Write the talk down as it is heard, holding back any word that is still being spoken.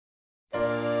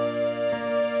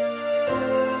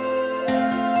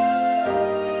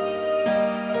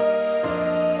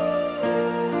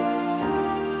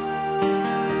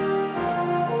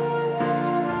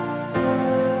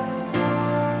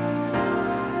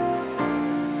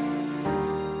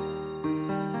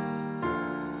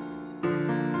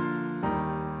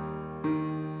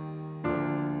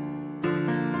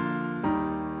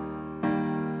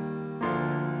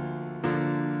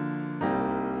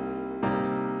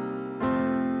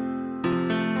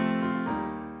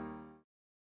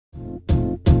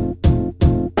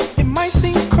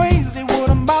seem crazy what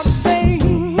I'm about to say.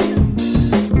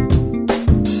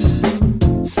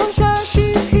 Sunshine,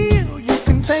 she's here, you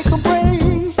can take a break.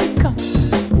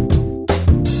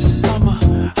 I'm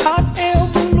a hot air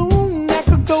balloon that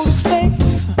could go to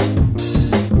space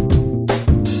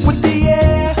with the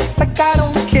air, like I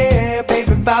don't care,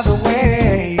 baby, by the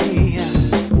way.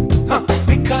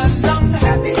 Because I'm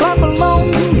happy. Clap along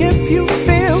if you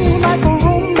feel like a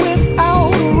room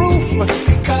without a roof.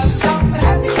 Because I'm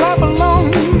happy. Clap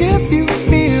along if you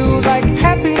feel like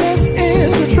happiness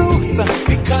is the truth.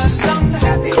 Because I'm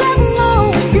happy. Clap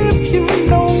along if you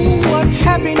know what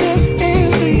happiness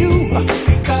is to you.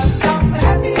 Because I'm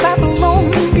happy. Clap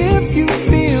along if you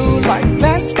feel like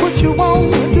that's what you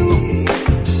want to do.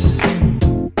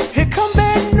 Here come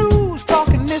bad news,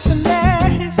 talking this and that.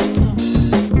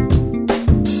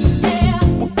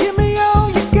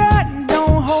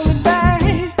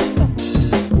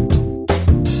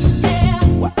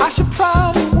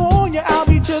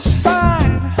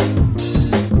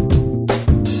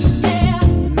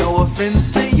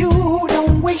 To you,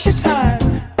 don't waste your time.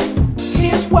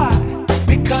 Here's why.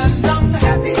 Because I'm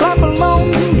happy. Clap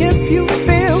along if you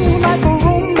feel like a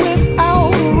room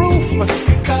without a roof.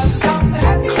 Because I'm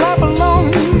happy. Clap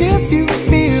along if you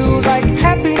feel like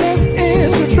happiness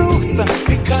is the truth.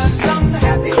 Because I'm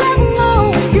happy. Clap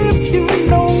along if you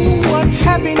know what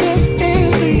happiness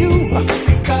is to you.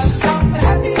 Because I'm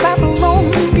happy. Clap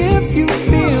along if you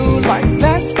feel like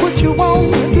that's what you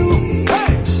want to do.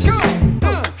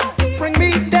 Bring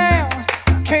me down,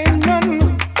 can't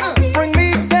none bring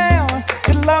me down.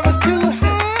 Your love is too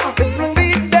high, bring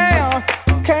me down,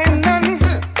 can't none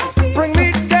bring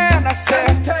me down. I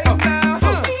said,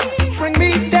 bring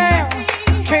me down,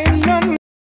 can't none.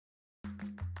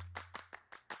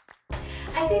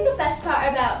 I think the best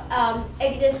part about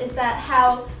IGNIS is that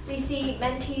how we see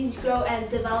mentees grow and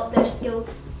develop their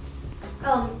skills.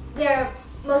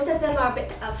 Most of them are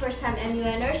first-time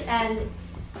MUNers, and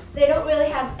they don't really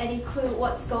have any clue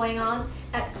what's going on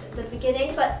at the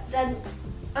beginning, but then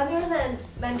under the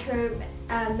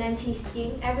mentor-mentee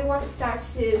scheme, everyone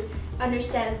starts to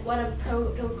understand what a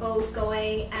protocol is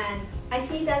going, and I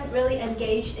see them really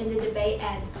engaged in the debate,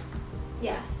 and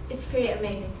yeah, it's pretty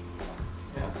amazing.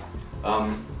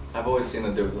 Yeah, I've always seen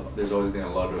that there's always been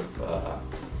a lot of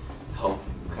help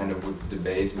kind of with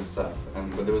debate and stuff,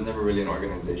 but there was never really an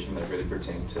organization that really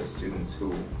pertained to students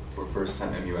who were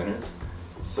first-time MUNers.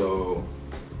 So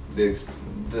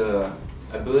the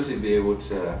ability to be able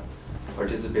to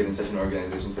participate in such an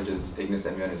organization such as IGNIS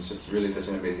MUN is just really such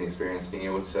an amazing experience, being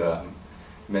able to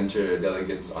mentor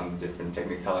delegates on different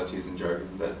technicalities and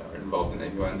jargons that are involved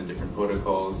in MUN, the different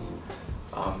protocols.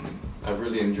 I've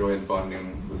really enjoyed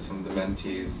bonding with some of the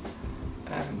mentees,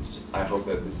 and I hope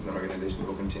that this is an organization that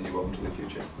will continue well into the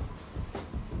future.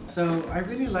 So I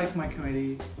really like my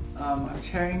committee. I'm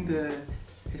chairing the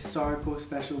Historical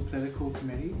Special Political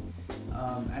Committee,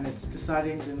 and it's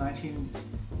deciding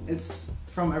it's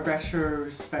from a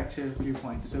retrospective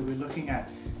viewpoint. So we're looking at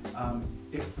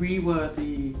if we were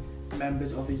the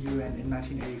members of the UN in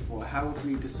 1984, how would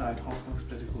we decide Hong Kong's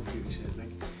political future?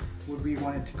 Like, would we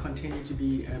want it to continue to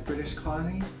be a British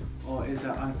colony, or is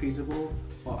that unfeasible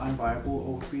or unviable,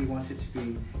 or would we want it to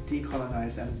be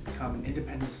decolonized and become an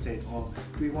independent state, or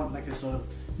do we want like a sort of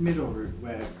middle route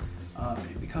where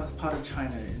it becomes part of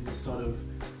China in this sort of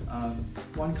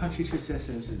one country, two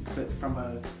systems, but from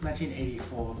a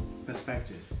 1984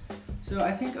 perspective. So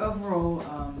I think overall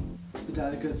the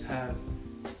delegates have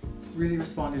really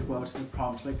responded well to the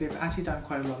prompts. Like, they've actually done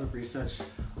quite a lot of research.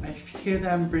 I hear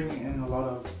them bringing in a lot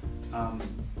of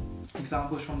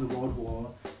examples from the World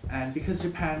War, and because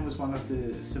Japan was one of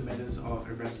the submitters of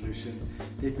a resolution,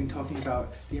 they've been talking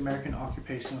about the American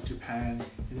occupation of Japan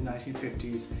in the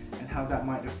 1950s and how that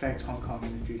might affect Hong Kong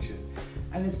in the future.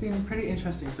 And it's been pretty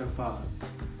interesting so far.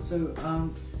 So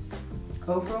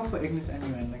overall for IGNIS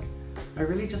MUN, like, I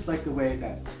really just like the way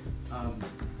that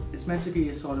it's meant to be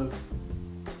a sort of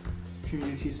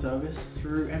community service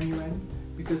through MUN,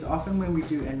 because often when we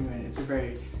do MUN, it's a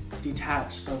very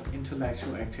detached sort of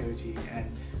intellectual activity, and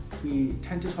we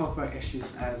tend to talk about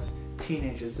issues as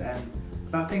teenagers and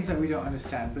about things that we don't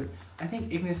understand. But I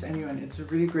think IGNIS MUN, it's a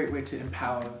really great way to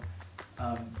empower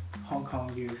Hong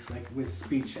Kong youth, like, with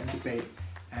speech and debate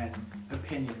and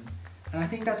opinion. And I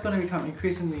think that's going to become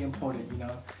increasingly important, you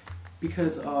know,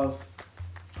 because of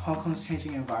Hong Kong's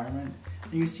changing environment.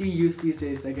 And you see youth these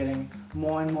days, they're getting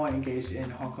more and more engaged in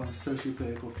Hong Kong's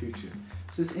socio-political future.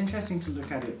 So it's interesting to look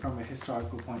at it from a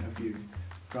historical point of view,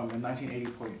 from a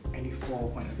 1984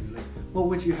 point of view. Like, what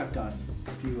would you have done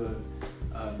if you were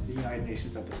the United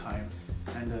Nations at the time?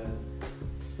 And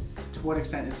to what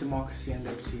extent is democracy and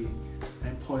liberty an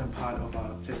important part of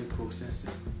our political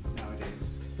system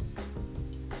nowadays.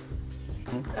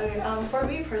 Okay, for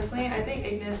me personally, I think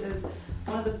IGNIS is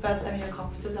one of the best MUN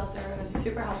conferences out there, and I'm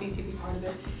super happy to be part of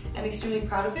it and extremely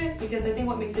proud of it, because I think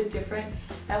what makes it different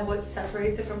and what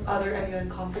separates it from other MUN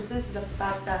conferences is the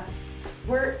fact that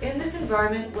we're in this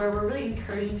environment where we're really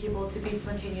encouraging people to be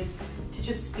spontaneous, to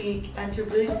just speak, and to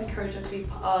really just encourage them to be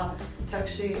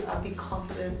be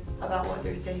confident about what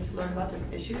they're saying, to learn about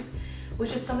different issues,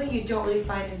 which is something you don't really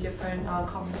find in different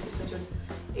conferences such as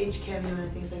HKMUN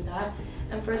and things like that.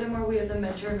 And furthermore, we have the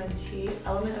mentor-mentee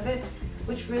element of it,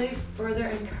 which really further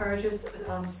encourages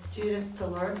students to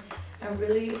learn and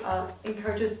really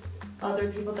encourages other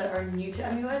people that are new to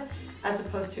MUN as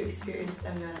opposed to experienced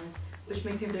MUNers, which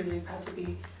makes me really, really proud to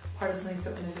be part of something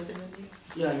so innovative and new.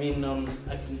 Yeah, I mean,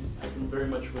 I can very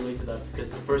much relate to that,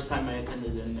 because the first time I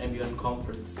attended an MUN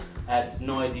conference, I had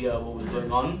no idea what was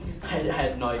going on. I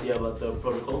had no idea about the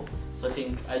protocol. So I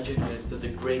think IGNIS does a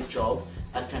great job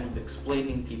at kind of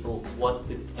explaining people what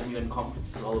the MUN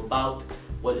conference is all about,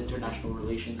 what international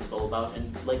relations is all about,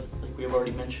 and like we have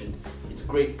already mentioned, it's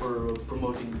great for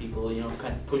promoting people, you know,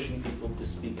 kind of pushing people to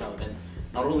speak out. And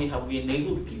not only have we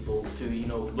enabled people to, you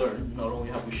know, learn, not only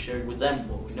have we shared with them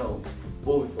what we know,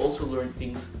 but we've also learned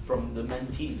things from the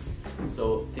mentees.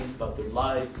 So things about their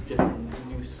lives, different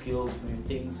new skills, new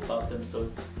things about them.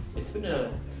 So it's been an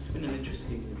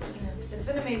interesting adventure. Yeah, it's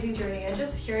been an amazing journey, and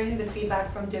just hearing the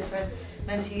feedback from different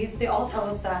mentees, they all tell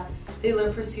us that they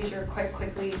learn procedure quite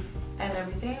quickly and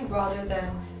everything, rather than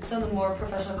some of the more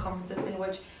professional conferences in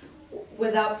which,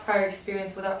 without prior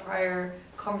experience, without prior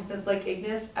conferences like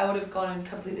IGNIS, I would have gone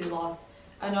completely lost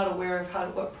and not aware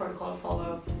of what protocol to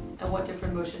follow and what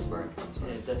different motions were and points were.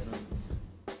 Yeah, definitely.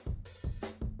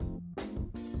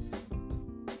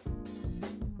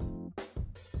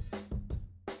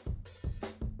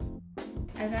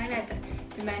 I find that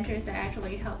the mentors are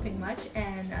actually helping much,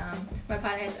 and my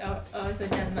partner has also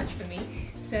done much for me,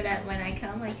 so that when I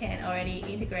come I can already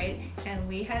integrate, and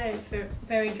we had a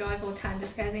very joyful time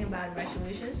discussing about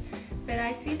resolutions. But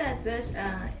I see that this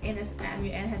in this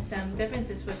MUN has some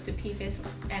differences with the previous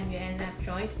MUN I've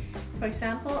joined. For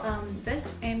example,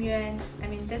 this MUN,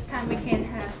 this time we can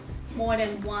have more than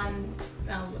one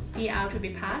DR to be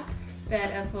passed, but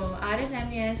for other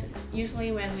MUNs,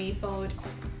 usually when we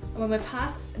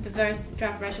pass the first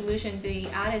draft resolution, the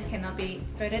others cannot be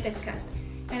further discussed.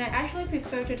 And I actually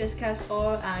prefer to discuss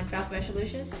all draft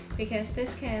resolutions, because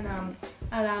this can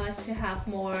allow us to have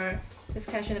more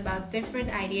discussion about different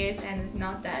ideas, and it's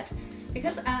not that.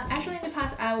 Because actually in the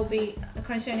past I will be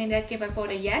concerning that give I vote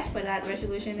a yes for that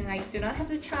resolution and I do not have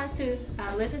the chance to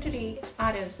listen to the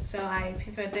others, so I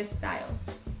prefer this style.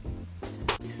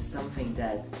 It's something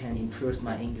that can improve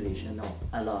my English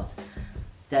a lot.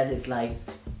 That is like,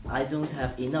 I don't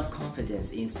have enough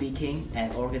confidence in speaking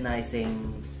and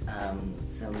organizing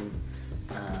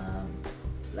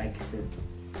like the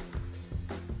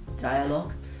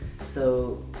dialogue.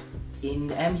 So in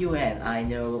MUN, I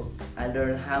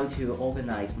learned how to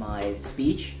organize my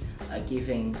speech,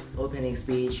 giving opening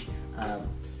speech,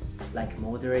 like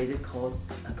moderated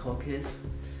caucus.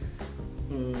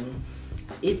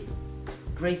 It's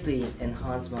greatly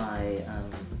enhanced my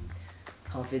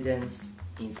confidence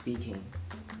in speaking.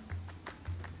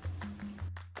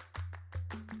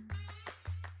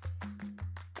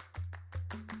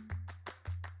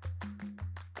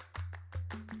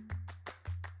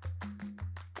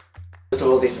 First of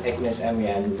all, this IGNIS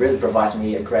MUN really provides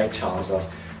me a great chance of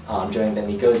during the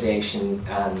negotiation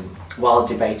while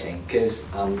debating, because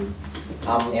I'm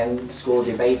in school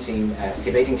debating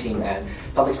team and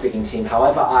public speaking team.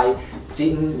 However, I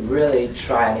didn't really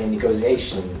try any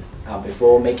negotiation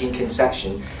before making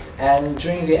concession. And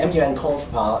during the MUN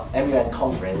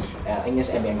conference,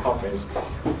 IGNIS MUN conference,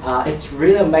 it's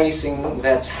really amazing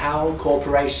that how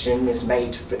cooperation is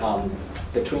made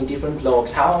between different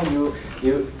blocs. How you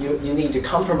need to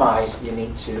compromise. You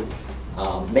need to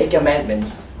make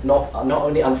amendments, not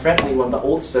only unfriendly one but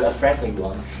also a friendly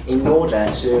one, in order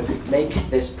to make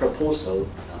this proposal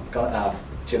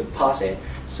to pass it.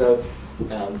 So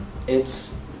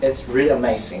it's really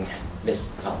amazing, this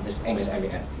IGNIS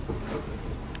MUN.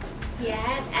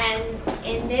 Yes, and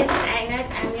in this IGNIS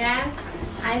MUN,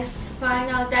 I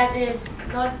find out that it's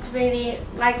not really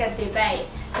like a debate,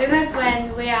 because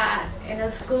when we are in a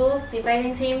school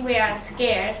debating team, we are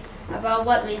scared about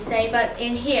what we say, but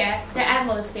in here, the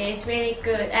atmosphere is really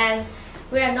good and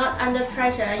we are not under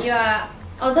pressure.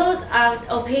 Although our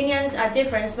opinions are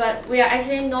different, but we are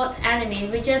actually not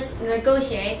enemies. We just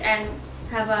negotiate and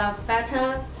have a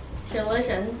better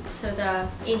solution to the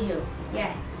issue.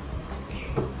 Yeah.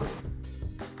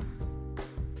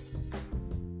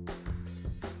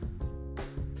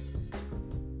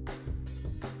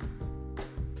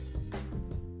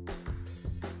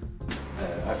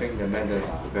 mentors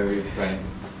are very friendly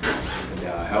and they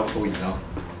are helpful enough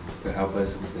to help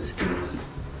us with the skills,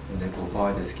 and they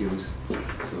provide the skills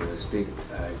to speak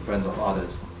in front of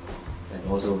others,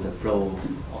 and also the flow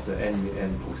of the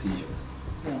end procedures.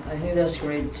 Yeah, I think that's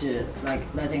great to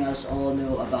letting us all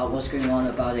know about what's going on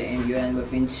about the MUN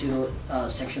within two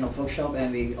section of workshop,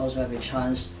 and we also have a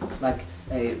chance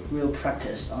a real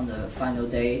practice on the final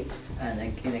day and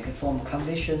in a form of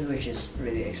competition, which is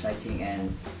really exciting,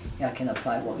 and yeah, can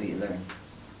apply what we learn.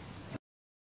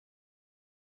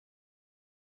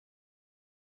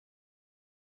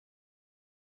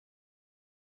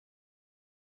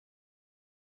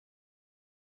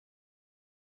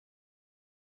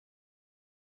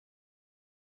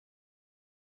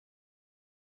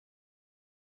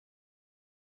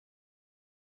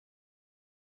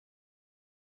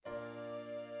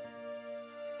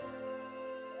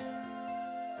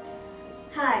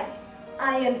 Hi,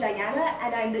 I am Diana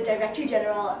and I'm the Director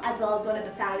General as well as one of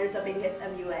the founders of IGNIS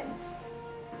MUN.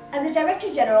 As a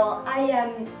Director General, I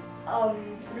am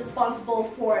responsible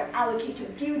for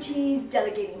allocating duties,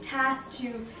 delegating tasks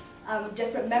to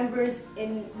different members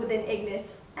within IGNIS,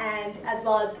 and as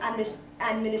well as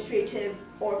administrative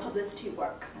or publicity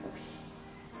work.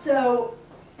 So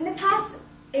in the past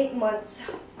 8 months,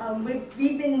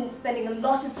 we've been spending a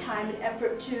lot of time and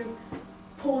effort to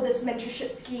pull this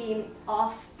mentorship scheme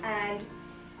off, and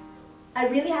I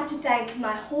really have to thank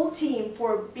my whole team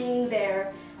for being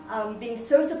there, being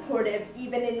so supportive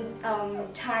even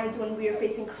in times when we are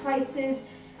facing crises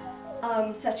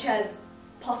such as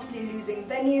possibly losing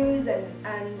venues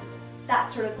and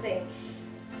that sort of thing.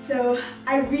 So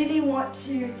I really want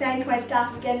to thank my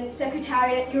staff again.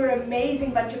 Secretariat, you're an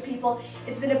amazing bunch of people.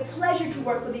 It's been a pleasure to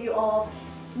work with you all.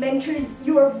 Mentors,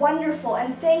 you are wonderful,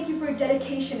 and thank you for your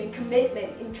dedication and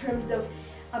commitment in terms of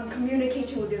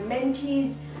communicating with your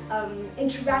mentees,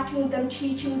 interacting with them,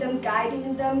 teaching them,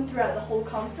 guiding them throughout the whole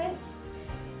conference.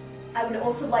 I would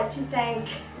also like to thank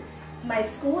my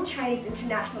school, Chinese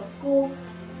International School,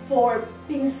 for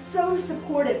being so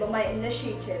supportive of my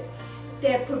initiative.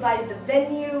 They have provided the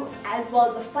venue as well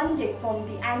as the funding from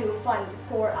the annual fund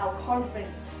for our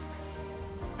conference.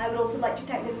 I would also like to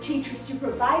thank the teacher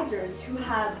supervisors who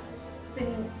have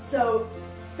been so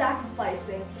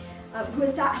sacrificing, who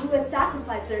has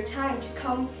sacrificed their time to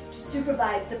come to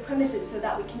supervise the premises so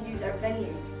that we can use our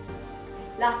venues.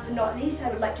 Last but not least, I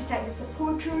would like to thank the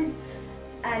supporters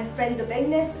and friends of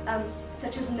IGNIS,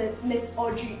 such as Miss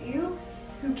Audrey Yu,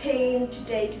 who came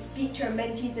today to speak to our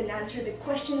mentees and answer the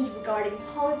questions regarding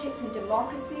politics and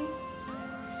democracy,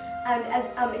 and as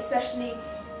especially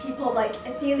people like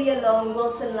Athelia Long,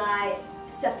 Wilson Lai,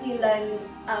 Stephanie Lun,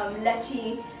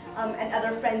 Letty, and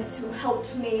other friends who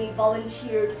helped me,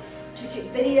 volunteered to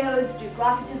take videos, do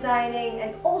graphic designing,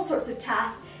 and all sorts of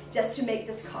tasks just to make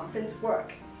this conference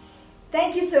work.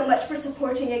 Thank you so much for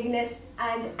supporting IGNIS,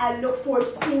 and I look forward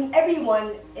to seeing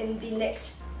everyone in the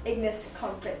next IGNIS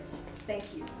conference.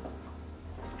 Thank you.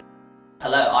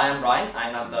 Hello, I am Ryan,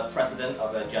 and I'm the President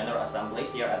of the General Assembly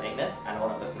here at IGNIS, and one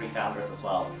of the 3 founders as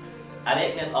well. At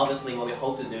IGNIS, obviously, what we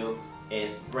hope to do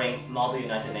is bring Model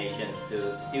United Nations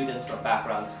to students from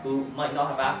backgrounds who might not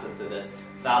have access to this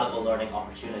valuable learning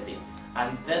opportunity.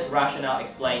 And this rationale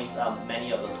explains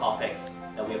many of the topics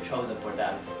that we have chosen for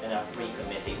them in our 3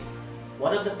 committees.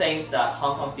 One of the things that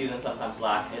Hong Kong students sometimes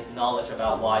lack is knowledge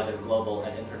about wider global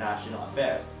and international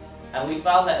affairs. And we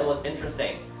found that it was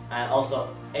interesting and also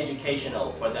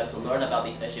educational for them to learn about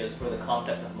these issues through the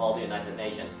context of Model United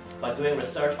Nations, by doing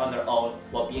research on their own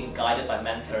while being guided by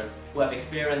mentors who have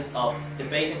experience of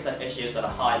debating such issues at a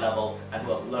high level and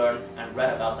who have learned and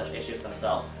read about such issues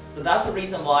themselves. So that's the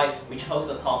reason why we chose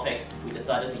the topics we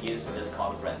decided to use for this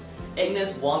conference.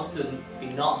 IGNIS wants to be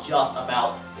not just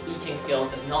about speaking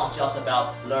skills, it's not just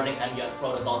about learning MUN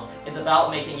protocols, it's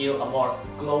about making you a more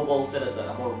global citizen,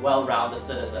 a more well-rounded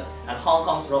citizen. And Hong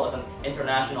Kong's role as an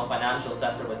international financial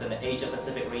center within the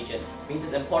Asia-Pacific region means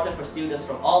it's important for students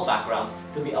from all backgrounds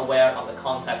to be aware of the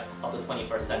context of the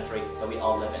 21st century that we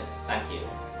all live in. Thank you.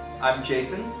 I'm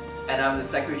Jason, and I'm the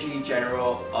Secretary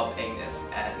General of IGNIS,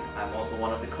 and I'm also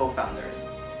one of the co-founders.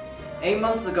 8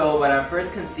 months ago, when I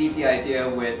first conceived the idea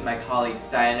with my colleagues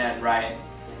Diana and Ryan,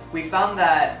 we found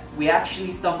that we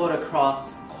actually stumbled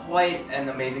across quite an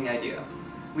amazing idea.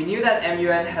 We knew that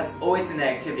MUN has always been an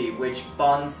activity which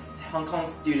bonds Hong Kong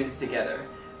students together,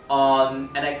 on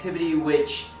an activity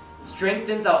which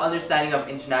strengthens our understanding of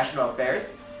international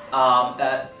affairs,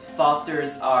 that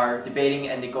fosters our debating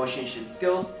and negotiation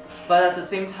skills, but at the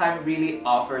same time really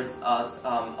offers us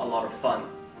a lot of fun.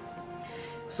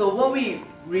 So what we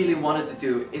really wanted to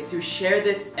do is to share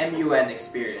this MUN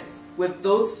experience with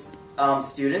those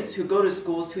students who go to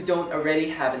schools who don't already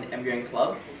have an MUN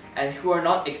club and who are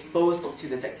not exposed to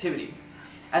this activity.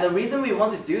 And the reason we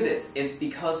want to do this is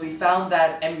because we found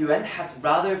that MUN has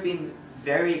rather been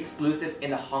very exclusive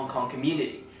in the Hong Kong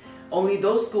community. Only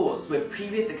those schools with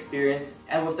previous experience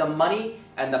and with the money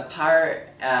and the power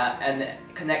and the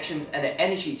connections and the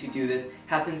energy to do this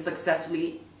have been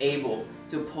successfully able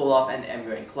to pull off an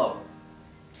MUN club.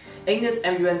 IGNIS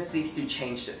MUN seeks to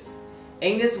change this.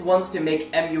 IGNIS wants to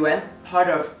make MUN part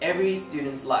of every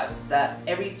student's lives, so that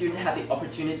every student have the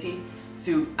opportunity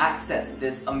to access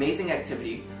this amazing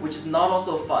activity, which is not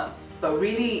also fun, but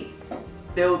really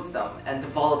builds them and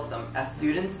develops them as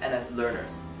students and as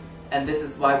learners. And this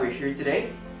is why we're here today,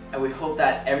 and we hope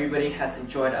that everybody has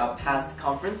enjoyed our past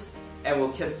conference and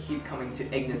will keep coming to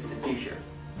IGNIS in the future.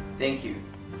 Thank you.